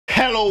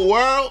Hello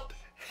world,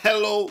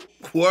 hello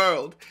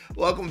world.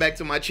 Welcome back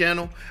to my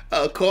channel.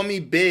 Call me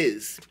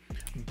Biz.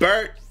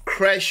 Bert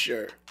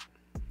Kreischer,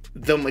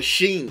 the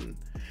machine.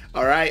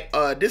 All right,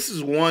 this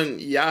is one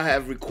y'all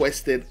have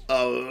requested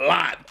a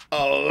lot.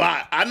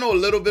 I know a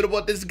little bit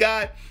about this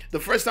guy. The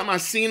first time I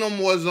seen him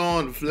was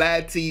on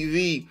Vlad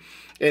TV,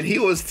 and he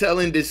was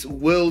telling this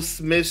Will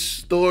Smith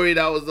story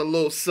that was a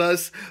little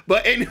sus.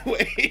 But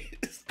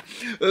anyways,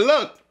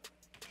 look.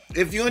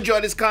 If you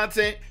enjoy this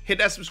content, hit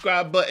that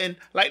subscribe button,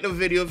 like the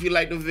video if you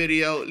like the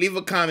video, leave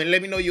a comment,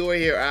 let me know you were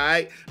here, all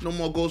right? No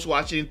more ghost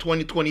watching in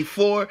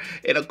 2024,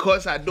 and of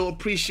course, I do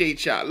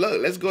appreciate y'all. Look,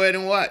 let's go ahead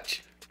and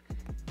watch.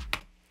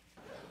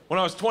 When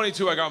I was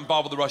 22, I got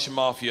involved with the Russian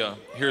mafia.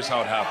 Here's how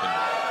it happened.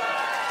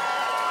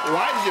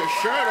 Why is your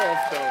shirt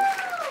off, though?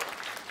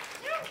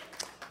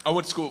 I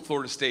went to school at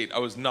Florida State. I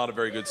was not a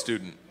very good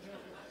student.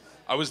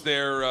 I was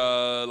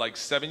there like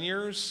 7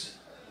 years.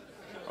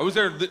 I was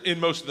there in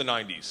most of the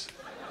 90s.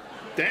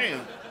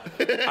 Damn.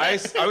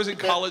 I was in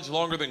college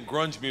longer than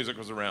grunge music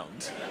was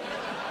around.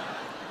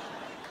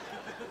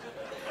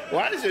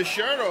 Why is your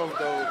shirt off,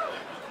 though?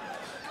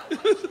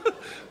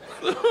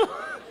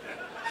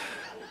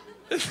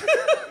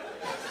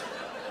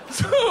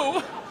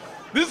 So,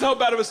 this is how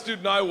bad of a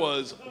student I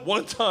was.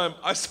 One time,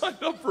 I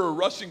signed up for a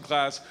Russian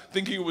class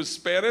thinking it was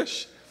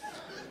Spanish,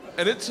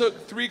 and it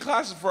took 3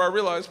 classes before I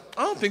realized,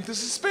 I don't think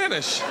this is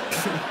Spanish.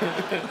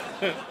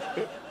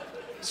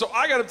 So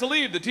I got up to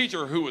leave. The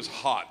teacher, who was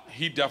hot,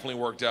 he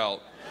definitely worked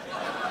out.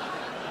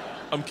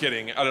 I'm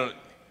kidding. It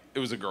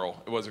was a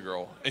girl. It was a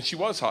girl. And she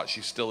was hot.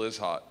 She still is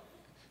hot.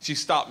 She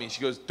stopped me.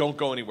 She goes, don't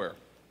go anywhere.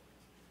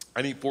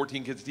 I need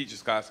 14 kids to teach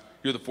this class.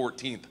 You're the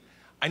 14th.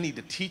 I need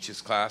to teach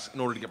this class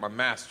in order to get my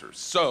master's.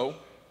 So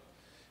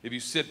if you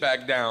sit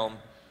back down,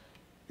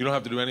 you don't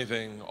have to do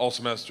anything all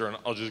semester, and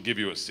I'll just give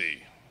you a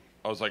C.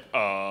 I was like,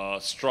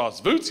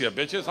 Strasvutia,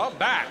 bitches, I'm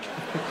back.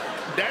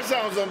 That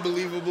sounds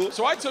unbelievable.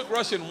 So I took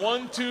Russian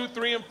 1, 2,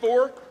 3, and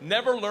 4,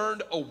 never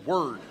learned a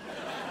word.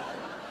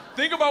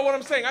 Think about what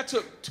I'm saying. I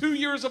took 2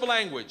 years of a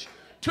language,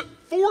 took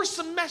 4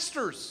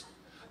 semesters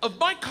of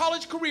my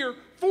college career,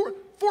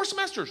 four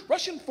semesters.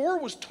 Russian 4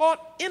 was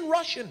taught in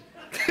Russian.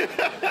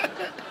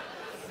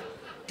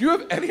 Do you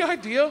have any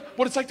idea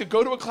what it's like to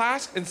go to a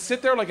class and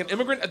sit there like an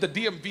immigrant at the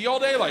DMV all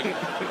day? Like.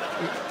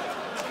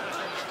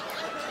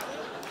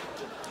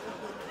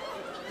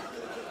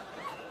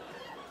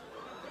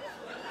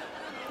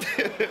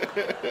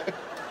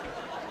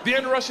 The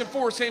end of Russian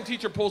 4, same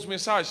teacher pulls me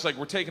aside. She's like,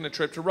 we're taking a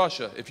trip to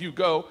Russia. If you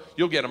go,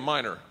 you'll get a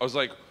minor. I was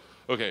like,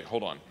 okay,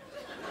 hold on.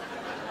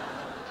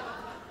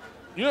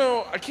 You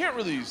know, I can't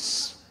really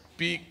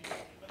speak,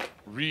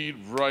 read,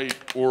 write,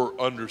 or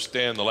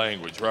understand the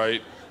language,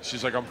 right?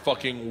 She's like, I'm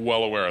fucking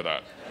well aware of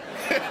that.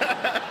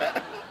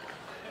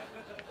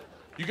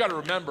 You gotta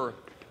remember,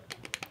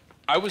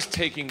 I was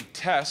taking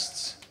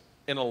tests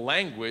in a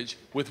language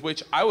with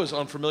which I was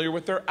unfamiliar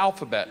with their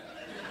alphabet.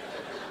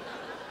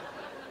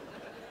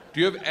 Do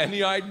you have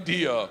any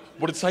idea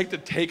what it's like to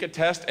take a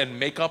test and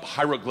make up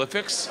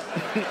hieroglyphics?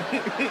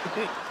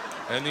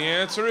 And the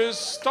answer is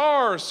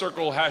star,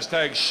 circle,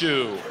 hashtag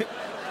shoe.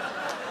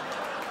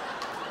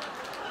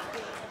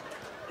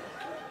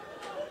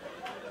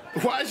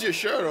 Why is your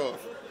shirt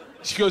off?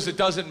 She goes, it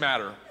doesn't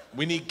matter.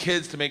 We need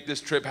kids to make this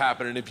trip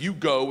happen, and if you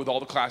go with all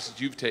the classes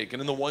you've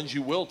taken and the ones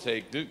you will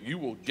take, you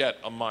will get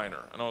a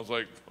minor. And I was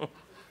like, oh,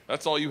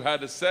 that's all you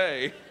had to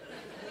say.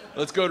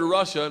 Let's go to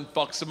Russia and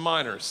fuck some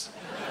minors.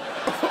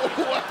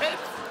 What?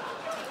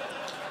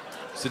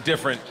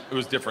 It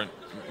was different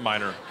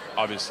minor,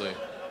 obviously.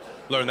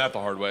 Learned that the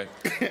hard way.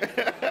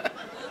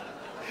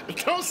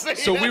 Don't say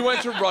So that. we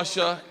went to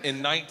Russia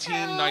in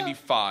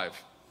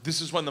 1995.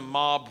 This is when the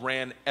mob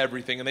ran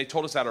everything, and they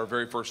told us that our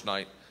very first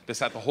night. They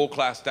sat the whole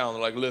class down.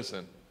 They're like,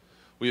 listen,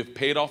 we have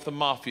paid off the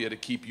mafia to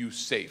keep you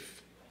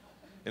safe.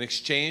 In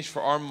exchange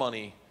for our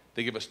money,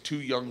 they give us 2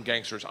 young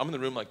gangsters. I'm in the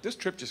room like, this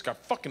trip just got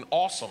fucking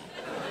awesome.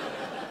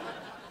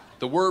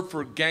 The word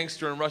for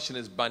gangster in Russian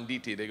is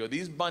banditi. They go,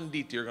 these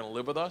banditi are gonna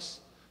live with us.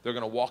 They're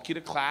gonna walk you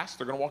to class.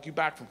 They're gonna walk you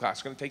back from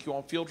class. They're gonna take you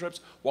on field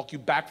trips, walk you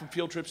back from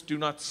field trips. Do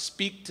not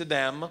speak to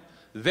them.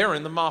 They're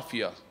in the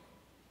mafia.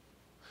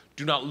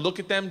 Do not look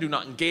at them. Do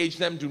not engage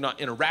them. Do not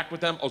interact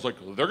with them. I was like,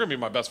 they're gonna be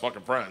my best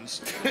fucking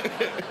friends.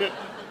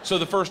 So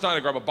the first night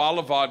I grab a bottle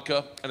of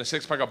vodka and a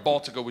 6-pack of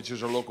Baltica, which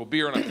is our local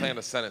beer, and I planned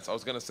a sentence. I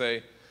was gonna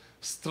say,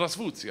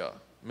 Strasvutia,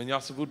 меня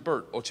зовут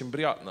Bert, очень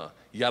приятно.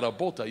 Я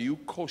работаю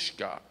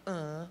кошка.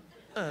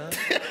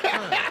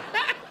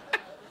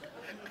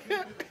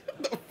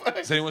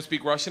 Does anyone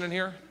speak Russian in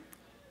here?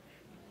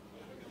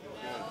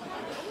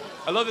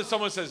 I love that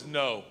someone says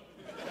no.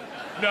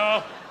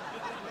 No.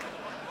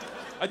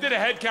 I did a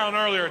head count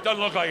earlier. It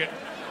doesn't look like it.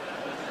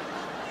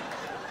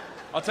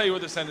 I'll tell you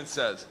what the sentence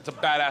says. It's a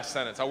badass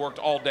sentence. I worked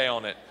all day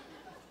on it.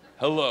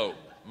 Hello,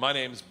 my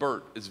name's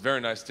Bert. It's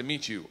very nice to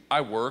meet you. I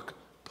work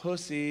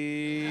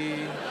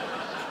pussy.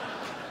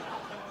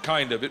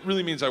 Kind of. It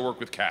really means I work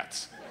with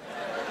cats.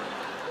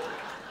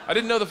 I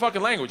didn't know the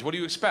fucking language. What do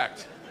you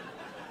expect?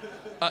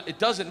 It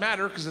doesn't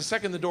matter, because the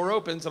second the door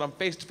opens and I'm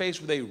face to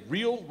face with a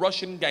real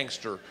Russian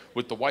gangster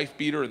with the wife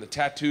beater and the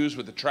tattoos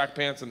with the track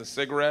pants and the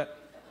cigarette.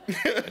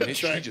 And he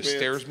just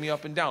stares me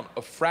up and down.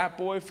 A frat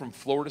boy from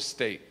Florida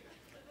State.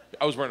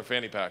 I was wearing a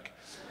fanny pack.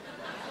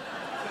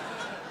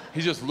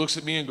 He just looks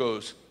at me and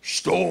goes,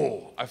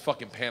 "Stole." I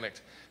fucking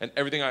panicked. And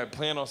everything I had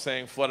planned on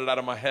saying flooded out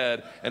of my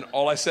head. And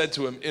all I said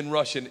to him in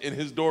Russian in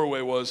his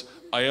doorway was,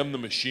 "I am the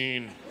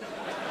machine."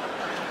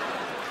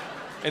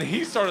 And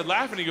he started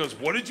laughing. He goes,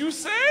 "What did you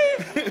say?"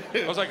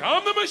 I was like,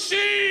 "I'm the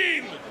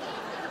machine."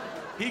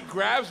 He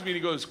grabs me and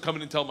he goes, "Come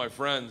in and tell my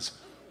friends."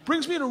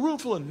 Brings me in a room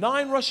full of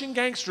 9 Russian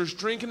gangsters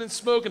drinking and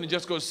smoking and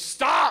just goes,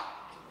 "Stop.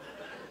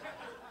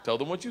 Tell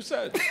them what you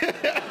said."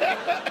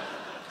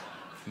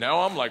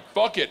 Now I'm like,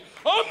 fuck it.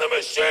 I'm the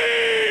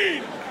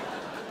machine.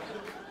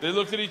 They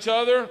looked at each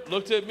other,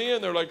 looked at me,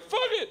 and they're like,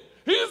 fuck it.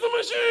 He's the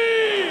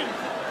machine.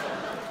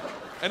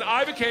 And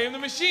I became the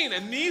machine.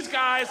 And these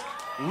guys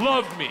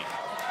loved me.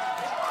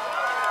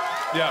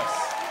 Yes.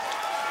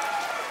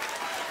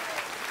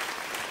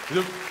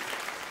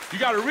 You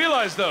got to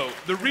realize, though,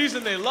 the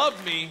reason they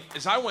loved me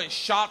is I went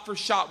shot for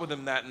shot with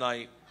them that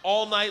night,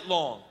 all night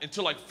long,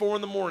 until like 4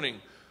 in the morning.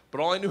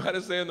 But all I knew how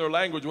to say in their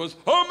language was,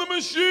 "I'm the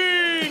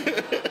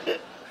machine!"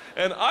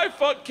 And I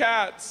fuck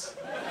cats.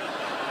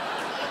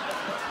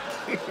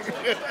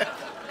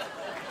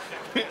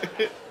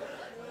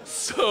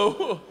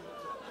 So,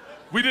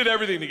 we did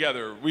everything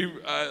together.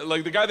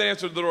 Like the guy that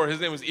answered the door, his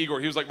name was Igor.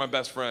 He was like my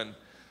best friend.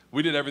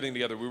 We did everything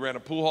together. We ran a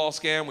pool hall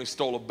scam. We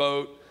stole a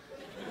boat.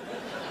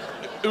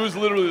 It was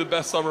literally the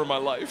best summer of my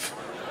life.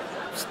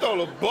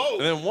 Stole a boat?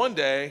 And then one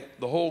day,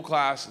 the whole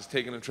class is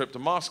taking a trip to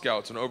Moscow.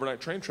 It's an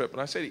overnight train trip.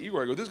 And I say to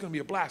Igor, I go, "This is going to be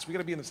a blast. We got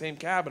to be in the same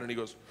cabin." And he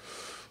goes,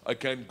 "I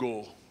can't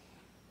go."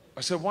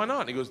 I said, "Why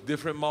not?" And he goes,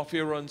 "Different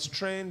mafia runs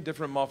train,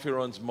 different mafia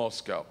runs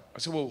Moscow." I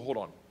said, "Well, hold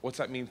on. What's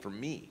that mean for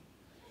me?"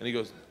 And he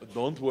goes,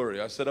 "Don't worry.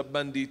 I set up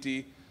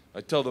banditti. I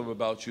tell them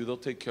about you. They'll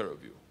take care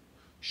of you."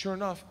 Sure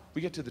enough,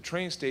 we get to the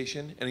train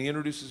station, and he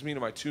introduces me to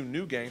my 2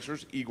 new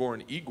gangsters, Igor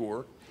and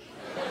Igor.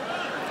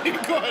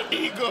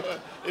 Igor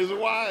is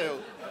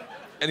wild.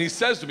 And he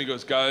says to me, he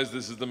goes, "Guys,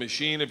 this is the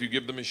machine. If you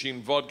give the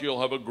machine vodka, you'll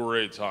have a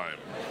great time."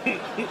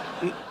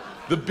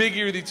 The big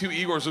ear-y 2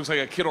 Igors looks like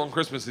a kid on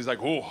Christmas. He's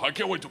like, "Oh, I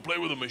can't wait to play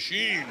with a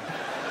machine."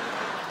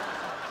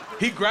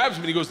 He grabs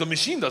me and he goes, "The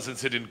machine doesn't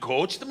sit in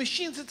coach. The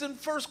machine sits in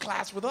first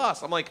class with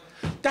us." I'm like,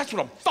 "That's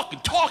what I'm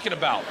fucking talking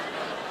about."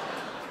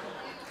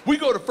 We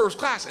go to first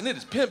class and it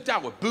is pimped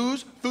out with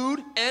booze,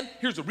 food, and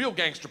here's the real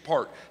gangster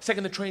part.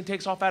 Second the train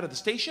takes off out of the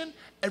station,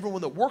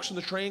 everyone that works on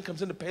the train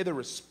comes in to pay their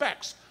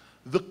respects.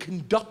 The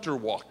conductor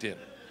walked in,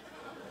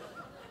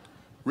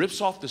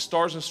 rips off the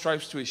stars and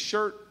stripes to his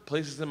shirt,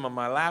 places them on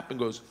my lap and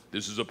goes,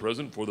 "This is a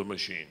present for the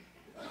machine.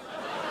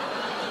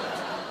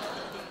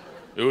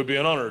 It would be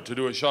an honor to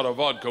do a shot of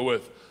vodka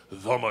with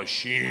the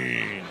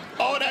machine."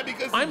 Oh, that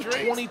because I'm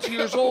 22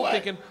 years old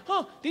thinking,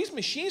 these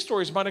machine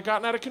stories might have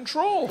gotten out of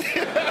control.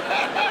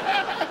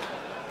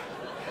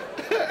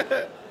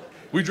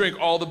 We drink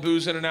all the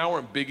booze in an hour,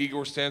 and Big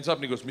Igor stands up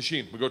and he goes,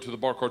 "Machine, we go to the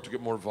bar cart to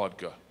get more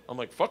vodka." I'm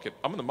like, fuck it,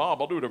 I'm in the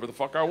mob, I'll do whatever the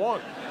fuck I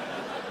want.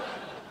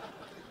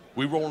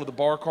 We roll into the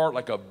bar cart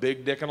like a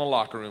big dick in a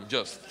locker room.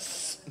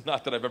 Just,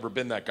 not that I've ever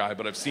been that guy,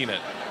 but I've seen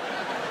it.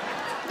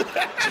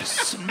 Just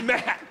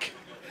smack.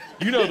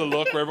 You know the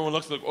look where everyone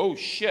looks like, "Oh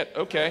shit,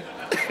 okay."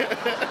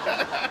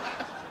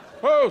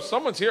 "Oh,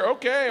 someone's here,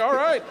 okay, all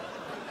right."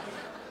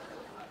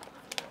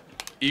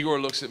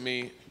 Igor looks at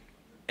me,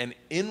 and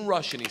in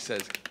Russian he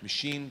says,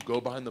 "Machine,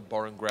 go behind the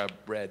bar and grab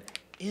bread."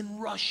 In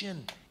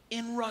Russian,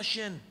 in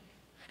Russian.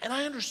 And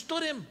I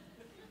understood him.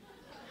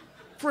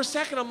 For a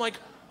second, I'm like,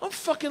 I'm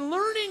fucking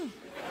learning.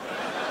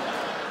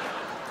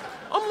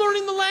 I'm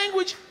learning the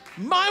language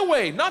my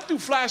way, not through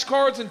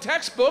flashcards and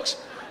textbooks,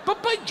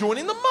 but by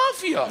joining the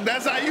mafia.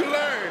 That's how you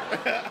learn.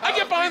 I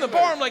get behind the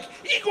bar, I'm like,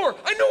 "Igor,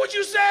 I know what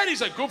you said."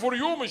 He's like, "Go for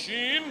your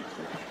machine.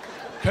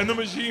 Can the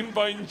machine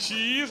find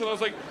cheese?" And I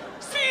was like,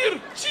 "Sir,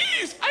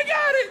 cheese, I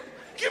got it.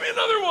 Give me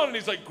another one." And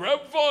he's like,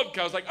 "Grab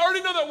vodka." I was like, "I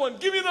already know that one,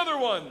 give me another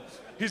one."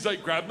 He's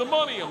like, "Grab the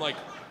money." I'm like,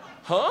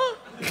 "Huh?"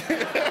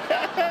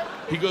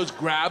 He goes,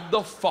 "Grab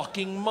the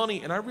fucking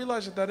money." And I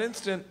realized at that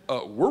instant,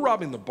 we're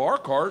robbing the bar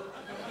cart.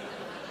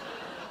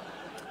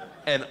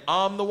 And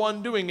I'm the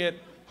one doing it,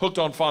 hooked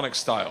on phonics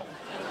style.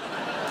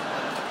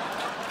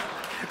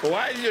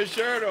 Why is your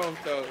shirt off,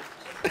 though?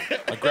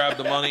 I grab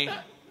the money,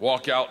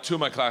 walk out. 2 of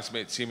my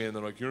classmates see me and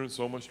they're like, "You're in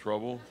so much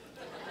trouble."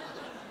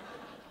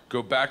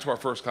 Go back to our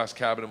first class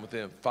cabin, and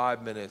within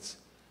 5 minutes,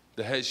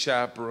 the head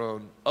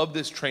chaperone of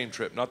this train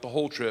trip, not the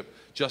whole trip,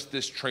 just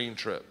this train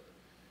trip,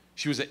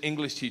 she was an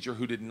English teacher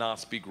who did not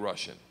speak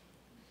Russian,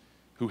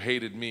 who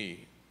hated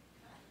me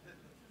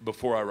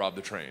before I robbed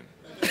the train.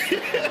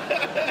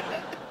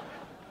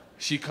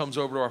 She comes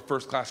over to our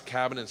first class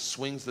cabin and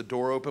swings the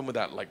door open with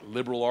that like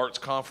liberal arts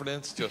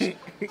confidence, just.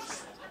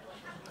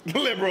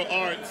 Liberal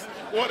arts,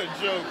 what a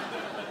joke.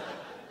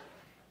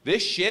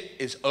 "This shit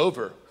is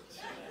over.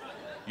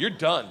 You're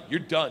done, you're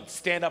done.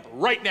 Stand up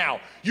right now.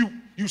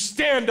 You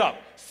stand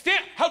up.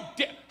 stand,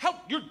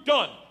 you're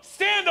done.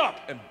 Stand up.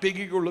 And Big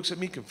Igor looks at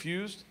me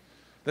confused,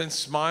 then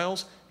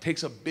smiles,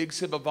 takes a big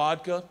sip of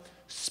vodka,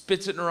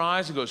 spits it in her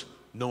eyes and goes,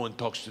 no one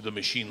talks to the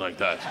machine like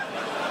that.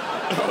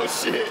 Oh,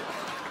 shit.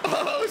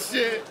 Oh,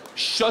 shit.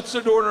 Shuts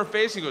the door in her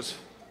face and goes,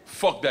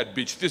 fuck that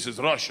bitch, this is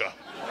Russia.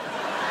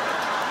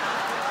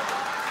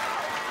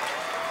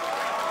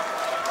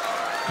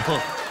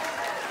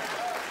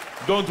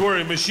 Don't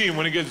worry, machine,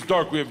 when it gets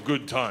dark, we have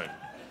good time.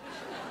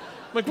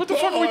 I'm like, what the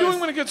fuck are we doing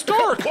when it gets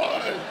dark?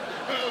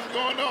 What's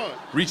going on?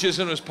 Reaches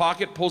into his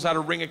pocket, pulls out a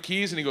ring of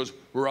keys, and he goes,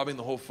 we're robbing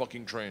the whole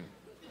fucking train.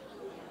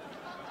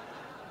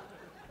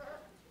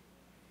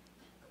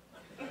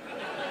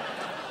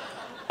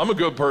 I'm a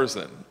good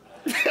person.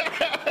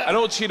 I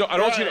don't cheat.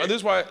 This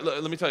is why.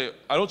 Let me tell you.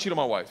 I don't cheat on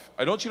my wife.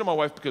 I don't cheat on my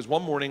wife because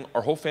one morning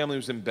our whole family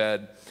was in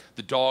bed,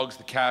 the dogs,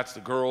 the cats, the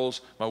girls,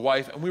 my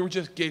wife, and we were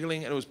just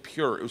giggling, and it was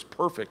pure. It was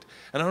perfect.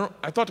 And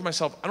I thought to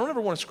myself, I don't ever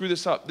want to screw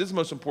this up. This is the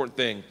most important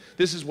thing.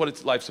 This is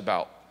what life's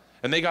about.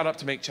 And they got up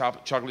to make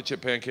chocolate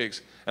chip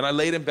pancakes, and I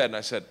laid in bed and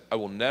I said, I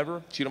will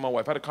never cheat on my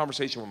wife. I had a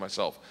conversation with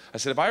myself. I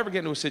said, if I ever get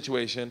into a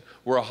situation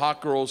where a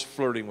hot girl's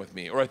flirting with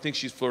me, or I think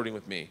she's flirting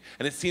with me,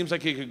 and it seems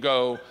like it could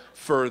go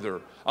further,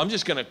 I'm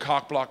just gonna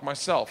cock block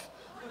myself.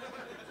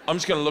 I'm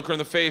just gonna look her in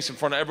the face in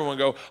front of everyone and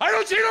go, I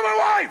don't cheat on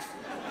my wife!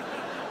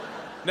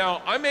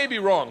 Now, I may be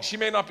wrong. She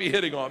may not be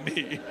hitting on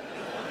me.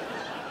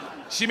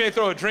 She may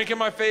throw a drink in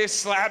my face,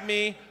 slap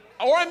me,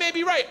 or I may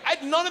be right.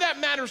 None of that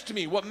matters to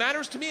me. What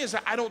matters to me is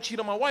that I don't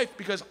cheat on my wife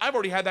because I've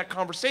already had that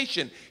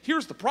conversation.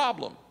 Here's the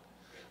problem.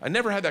 I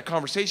never had that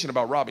conversation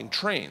about robbing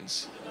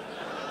trains.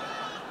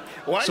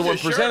 So when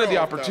presented the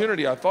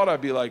opportunity, I thought I'd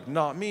be like,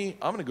 not me.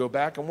 I'm gonna go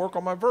back and work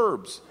on my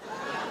verbs.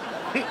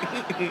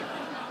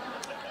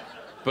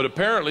 But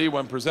apparently,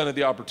 when presented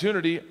the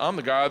opportunity, I'm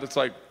the guy that's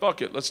like,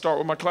 fuck it, let's start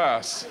with my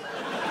class.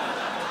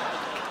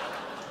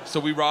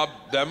 So we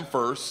robbed them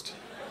first,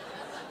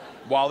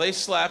 while they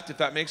slept, if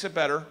that makes it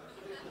better.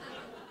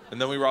 And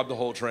then we robbed the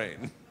whole train.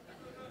 And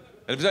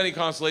if there's any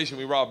consolation,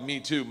 we robbed me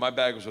too. My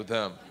bag was with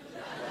them.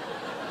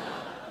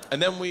 And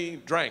then we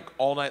drank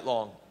all night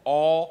long.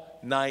 All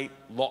night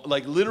long.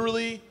 Like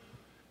literally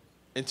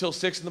until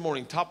 6 in the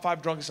morning. Top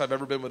 5 drunkest I've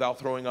ever been without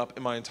throwing up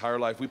in my entire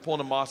life. We pull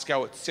into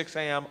Moscow at 6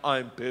 a.m.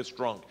 I'm pissed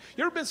drunk.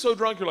 You ever been so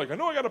drunk you're like, I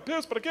know I gotta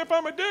piss, but I can't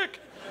find my dick.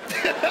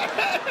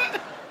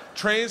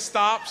 Train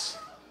stops,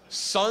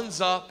 sun's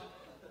up,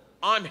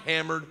 I'm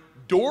hammered,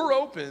 door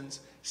opens,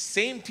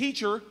 same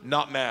teacher,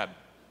 not mad.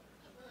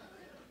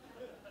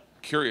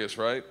 Curious,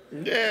 right?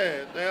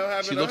 Yeah, they'll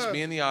have She looks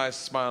me in the eyes,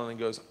 smiling, and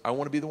goes, I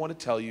want to be the one to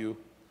tell you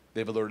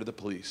they've alerted the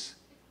police.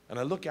 And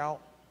I look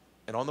out,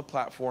 and on the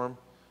platform,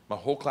 my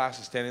whole class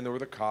is standing there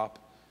with a cop,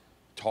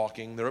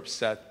 talking. They're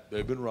upset.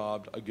 They've been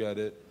robbed. I get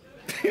it.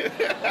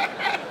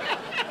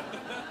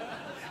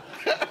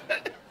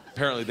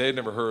 Apparently, they'd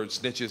never heard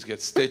snitches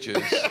get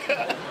stitches.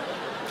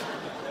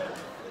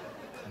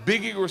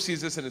 Big Igor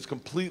sees this and is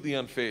completely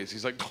unfazed.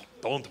 He's like,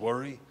 don't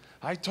worry.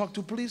 I talked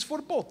to police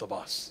for both of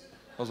us.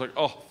 I was like,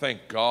 oh,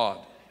 thank God.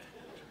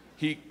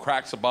 He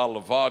cracks a bottle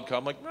of vodka.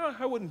 I'm like,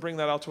 I wouldn't bring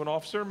that out to an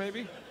officer,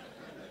 maybe.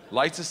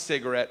 Lights a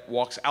cigarette,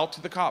 walks out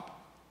to the cop,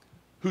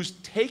 who's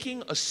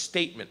taking a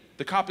statement.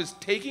 The cop is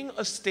taking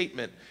a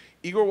statement.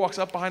 Igor walks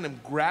up behind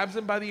him, grabs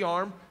him by the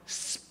arm,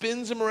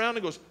 spins him around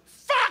and goes,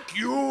 fuck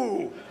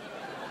you!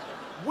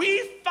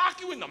 We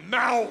fuck you in the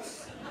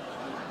mouth!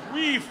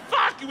 We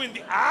fuck you in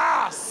the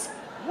ass!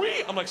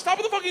 I'm like, stop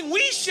with the fucking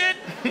we shit!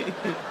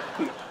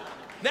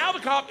 Now the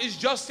cop is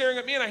just staring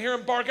at me and I hear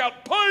him bark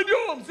out,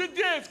 Pardon,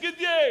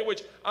 skidye,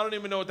 which I don't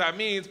even know what that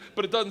means,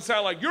 but it doesn't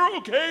sound like, you're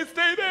okay,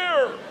 stay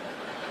there.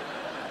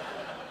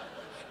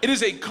 It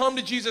is a come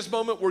to Jesus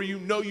moment where you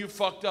know you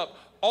fucked up.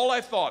 All I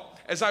thought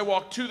as I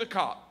walked to the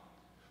cop,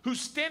 who's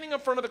standing in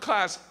front of the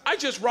class I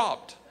just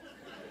robbed.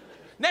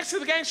 Next to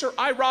the gangster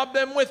I robbed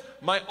them with,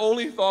 my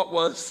only thought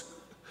was,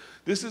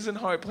 this isn't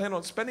how I plan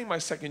on spending my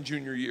second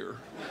junior year.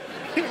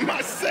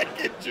 My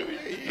second junior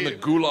year. In the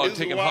gulag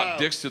taking wild. hot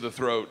dicks to the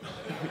throat.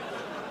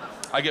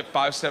 I get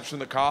 5 steps from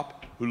the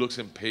cop, who looks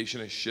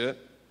impatient as shit.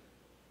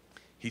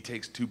 He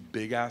takes 2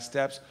 big ass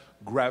steps,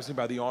 grabs me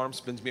by the arm,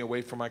 spins me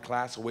away from my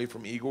class, away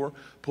from Igor,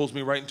 pulls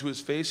me right into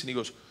his face, and he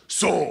goes,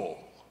 so,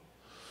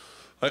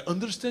 I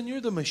understand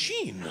you're the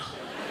machine.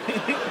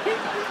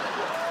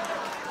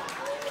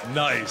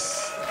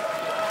 Nice.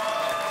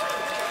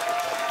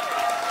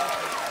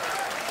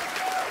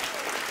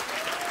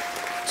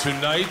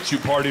 Tonight, you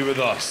party with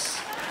us.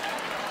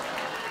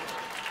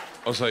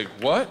 I was like,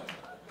 what?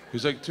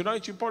 He's like,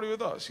 tonight you party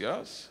with us,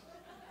 yes?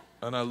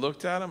 And I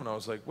looked at him and I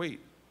was like, wait,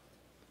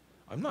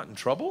 I'm not in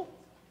trouble?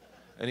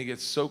 And he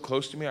gets so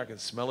close to me, I can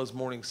smell his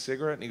morning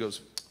cigarette, and he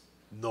goes,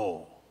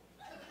 no.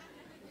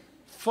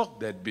 Fuck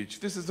that bitch,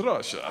 this is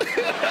Russia.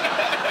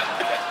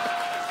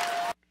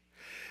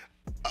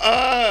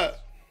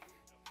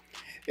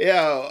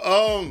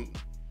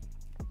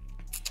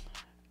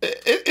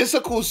 It's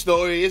a cool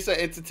story. It's an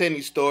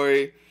entertaining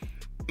story.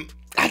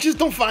 I just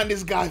don't find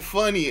this guy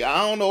funny.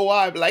 I don't know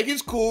why. But like,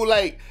 it's cool.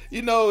 Like,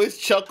 you know, it's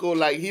chuckle.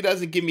 Like, he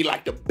doesn't give me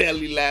like the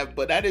belly laugh,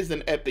 but that is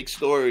an epic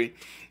story.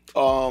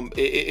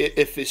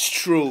 if it's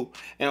true.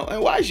 And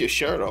why is your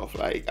shirt off?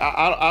 Like,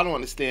 I don't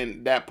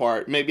understand that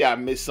part. Maybe I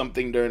missed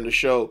something during the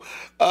show.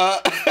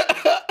 But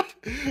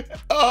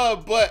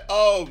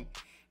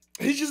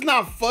he's just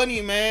not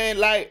funny, man.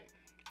 Like,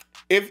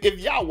 if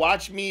y'all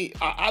watch me,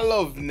 I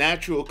love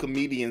natural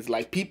comedians,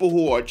 like people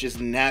who are just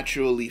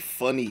naturally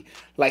funny.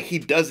 Like, he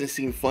doesn't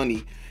seem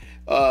funny.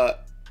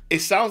 It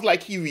sounds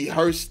like he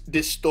rehearsed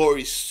this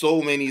story so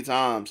many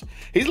times.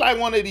 He's like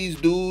one of these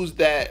dudes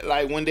that,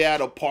 like, when they're at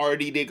a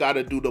party, they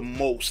gotta do the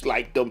most,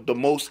 like the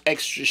most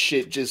extra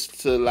shit just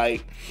to,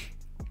 like,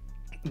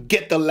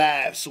 get the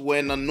laughs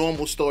when a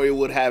normal story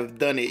would have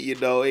done it, you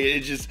know.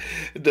 It's just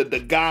the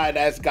guy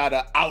that's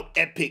gotta out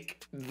epic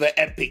the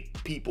epic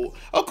people.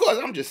 Of course,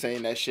 I'm just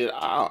saying that shit.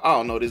 I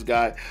don't know this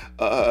guy.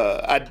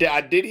 I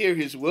did hear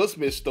his Will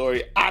Smith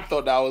story. I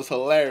thought that was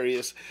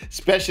hilarious,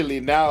 especially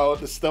now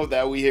the stuff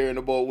that we hearing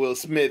about Will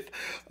Smith.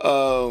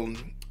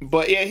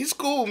 But yeah, he's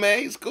cool, man.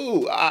 He's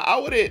cool.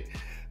 I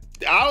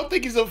don't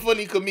think he's a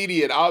funny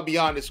comedian. I'll be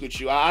honest with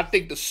you. I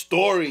think the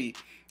story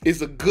is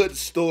a good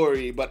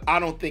story, but I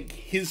don't think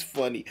he's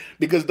funny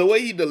because the way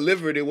he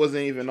delivered it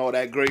wasn't even all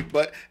that great.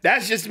 But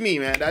that's just me,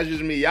 man. That's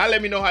just me. Y'all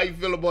let me know how you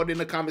feel about it in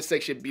the comment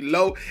section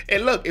below.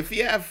 And look, if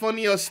you have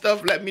funnier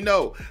stuff, let me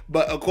know.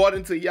 But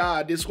according to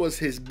y'all, this was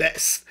his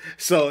best.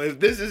 So if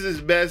this is his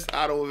best,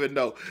 I don't even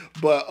know.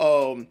 But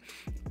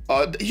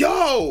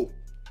yo,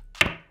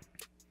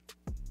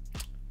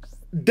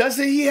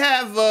 doesn't he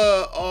have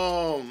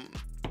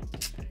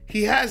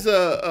he has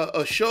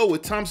a show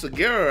with Tom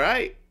Segura,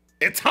 right?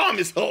 And Tom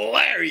is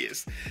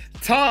hilarious.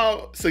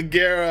 Tom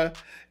Segura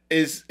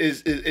is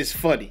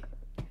funny.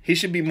 He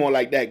should be more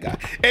like that guy.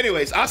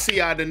 Anyways, I'll see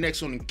y'all in the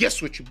next one. And guess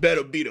what? You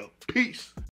better be though. Peace.